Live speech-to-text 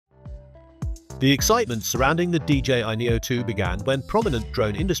The excitement surrounding the DJI NEO 2 began when prominent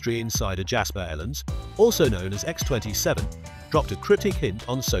drone industry insider Jasper Ellens, also known as X27, dropped a cryptic hint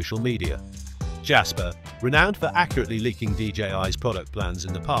on social media. Jasper, renowned for accurately leaking DJI's product plans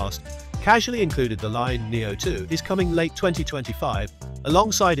in the past, casually included the line NEO 2 is coming late 2025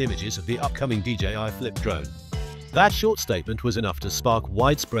 alongside images of the upcoming DJI Flip drone. That short statement was enough to spark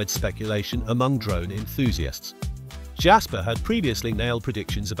widespread speculation among drone enthusiasts. Jasper had previously nailed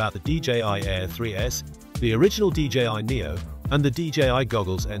predictions about the DJI Air 3S, the original DJI NEO, and the DJI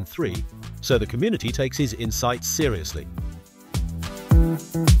Goggles N3, so the community takes his insights seriously.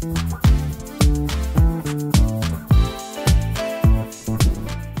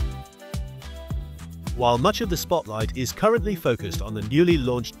 While much of the spotlight is currently focused on the newly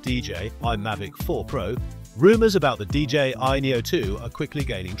launched DJI Mavic 4 Pro, rumors about the DJI NEO 2 are quickly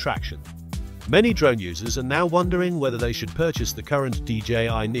gaining traction. Many drone users are now wondering whether they should purchase the current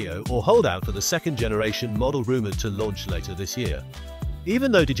DJI NEO or hold out for the second-generation model rumored to launch later this year.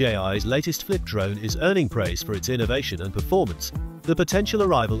 Even though DJI's latest Flip drone is earning praise for its innovation and performance, the potential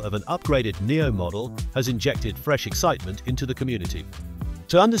arrival of an upgraded NEO model has injected fresh excitement into the community.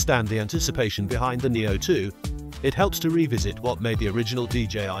 To understand the anticipation behind the NEO 2, it helps to revisit what made the original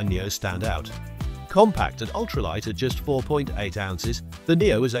DJI NEO stand out. Compact and ultralight at just 4.8 ounces, the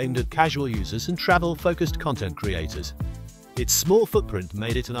NEO is aimed at casual users and travel-focused content creators. Its small footprint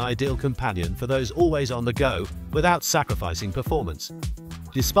made it an ideal companion for those always on the go without sacrificing performance.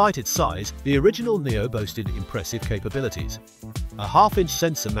 Despite its size, the original NEO boasted impressive capabilities. A half-inch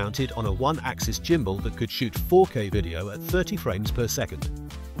sensor mounted on a one-axis gimbal that could shoot 4K video at 30 frames per second.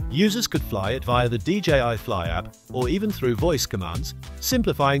 Users could fly it via the DJI Fly app or even through voice commands,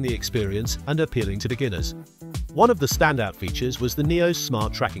 simplifying the experience and appealing to beginners. One of the standout features was the NEO's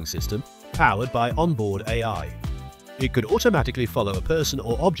smart tracking system, powered by onboard AI. It could automatically follow a person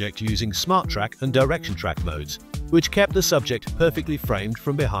or object using Smart Track and Direction Track modes, which kept the subject perfectly framed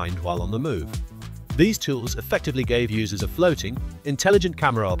from behind while on the move. These tools effectively gave users a floating, intelligent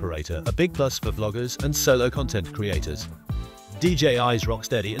camera operator, a big plus for vloggers and solo content creators. DJI's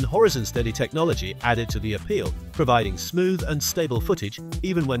rock-steady and horizon-steady technology added to the appeal, providing smooth and stable footage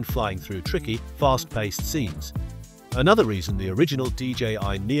even when flying through tricky, fast-paced scenes. Another reason the original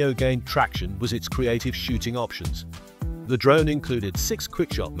DJI NEO gained traction was its creative shooting options. The drone included 6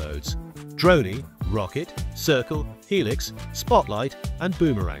 quick-shot modes: Droney, Rocket, Circle, Helix, Spotlight, and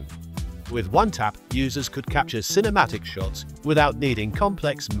Boomerang. With one tap, users could capture cinematic shots without needing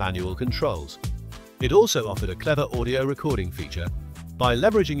complex manual controls. It also offered a clever audio recording feature. By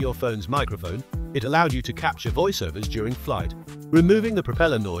leveraging your phone's microphone, it allowed you to capture voiceovers during flight, removing the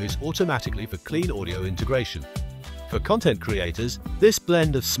propeller noise automatically for clean audio integration. For content creators, this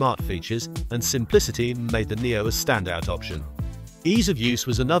blend of smart features and simplicity made the NEO a standout option. Ease of use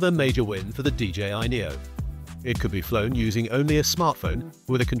was another major win for the DJI NEO. It could be flown using only a smartphone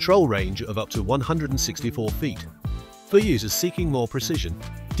with a control range of up to 164 feet. For users seeking more precision,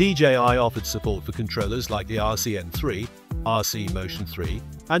 DJI offered support for controllers like the RCN3, RC Motion 3,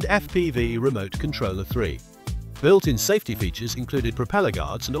 and FPV Remote Controller 3. Built-in safety features included propeller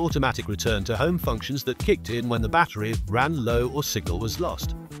guards and automatic return-to-home functions that kicked in when the battery ran low or signal was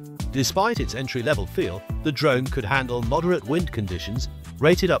lost. Despite its entry-level feel, the drone could handle moderate wind conditions,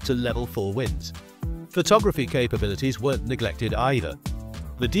 rated up to level 4 winds. Photography capabilities weren't neglected either.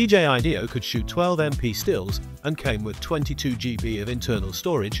 The DJI NEO could shoot 12 MP stills and came with 22 GB of internal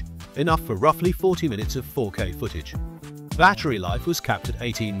storage, enough for roughly 40 minutes of 4K footage. Battery life was capped at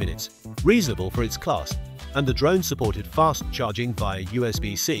 18 minutes, reasonable for its class, and the drone supported fast charging via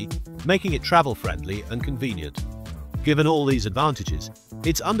USB-C, making it travel-friendly and convenient. Given all these advantages,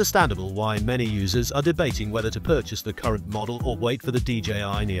 it's understandable why many users are debating whether to purchase the current model or wait for the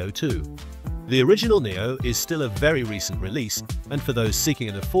DJI NEO 2. The original NEO is still a very recent release, and for those seeking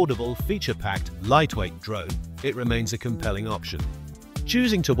an affordable, feature-packed, lightweight drone, it remains a compelling option.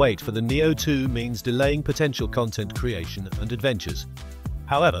 Choosing to wait for the NEO 2 means delaying potential content creation and adventures.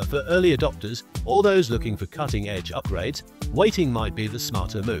 However, for early adopters or those looking for cutting-edge upgrades, waiting might be the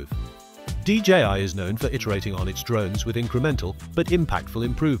smarter move. DJI is known for iterating on its drones with incremental but impactful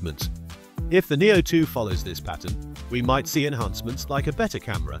improvements. If the NEO 2 follows this pattern, we might see enhancements like a better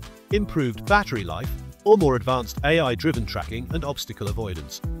camera, improved battery life, or more advanced AI-driven tracking and obstacle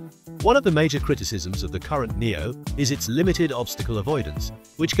avoidance. One of the major criticisms of the current NEO is its limited obstacle avoidance,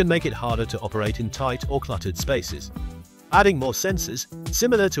 which can make it harder to operate in tight or cluttered spaces. Adding more sensors,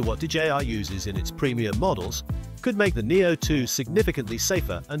 similar to what DJI uses in its premium models, could make the NEO 2 significantly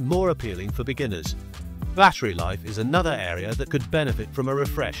safer and more appealing for beginners. Battery life is another area that could benefit from a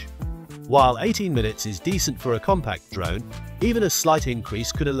refresh. While 18 minutes is decent for a compact drone, even a slight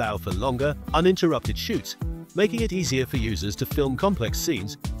increase could allow for longer, uninterrupted shoots, making it easier for users to film complex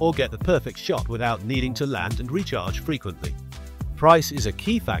scenes or get the perfect shot without needing to land and recharge frequently. Price is a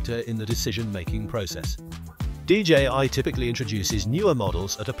key factor in the decision-making process. DJI typically introduces newer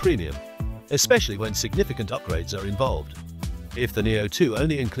models at a premium, especially when significant upgrades are involved. If the Neo 2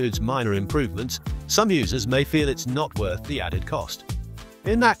 only includes minor improvements, some users may feel it's not worth the added cost.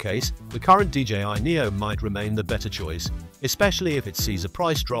 In that case, the current DJI NEO might remain the better choice, especially if it sees a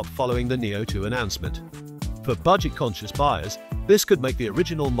price drop following the Neo 2 announcement. For budget-conscious buyers, this could make the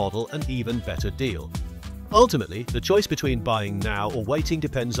original model an even better deal. Ultimately, the choice between buying now or waiting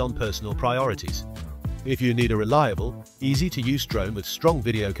depends on personal priorities. If you need a reliable, easy-to-use drone with strong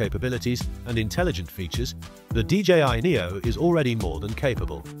video capabilities and intelligent features, the DJI NEO is already more than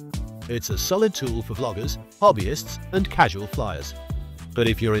capable. It's a solid tool for vloggers, hobbyists, and casual flyers. But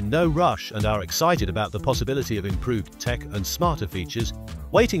if you're in no rush and are excited about the possibility of improved tech and smarter features,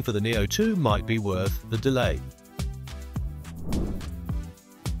 waiting for the Neo 2 might be worth the delay.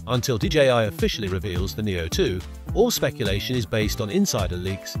 Until DJI officially reveals the Neo 2, all speculation is based on insider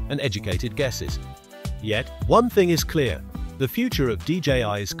leaks and educated guesses. Yet, one thing is clear: the future of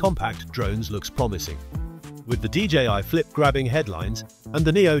DJI's compact drones looks promising. With the DJI flip-grabbing headlines and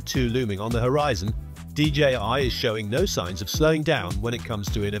the Neo 2 looming on the horizon, DJI is showing no signs of slowing down when it comes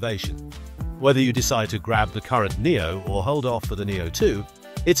to innovation. Whether you decide to grab the current Neo or hold off for the Neo 2,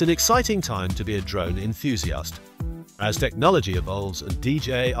 it's an exciting time to be a drone enthusiast. As technology evolves and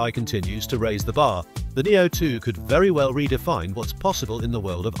DJI continues to raise the bar, the Neo 2 could very well redefine what's possible in the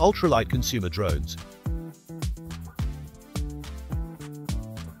world of ultralight consumer drones.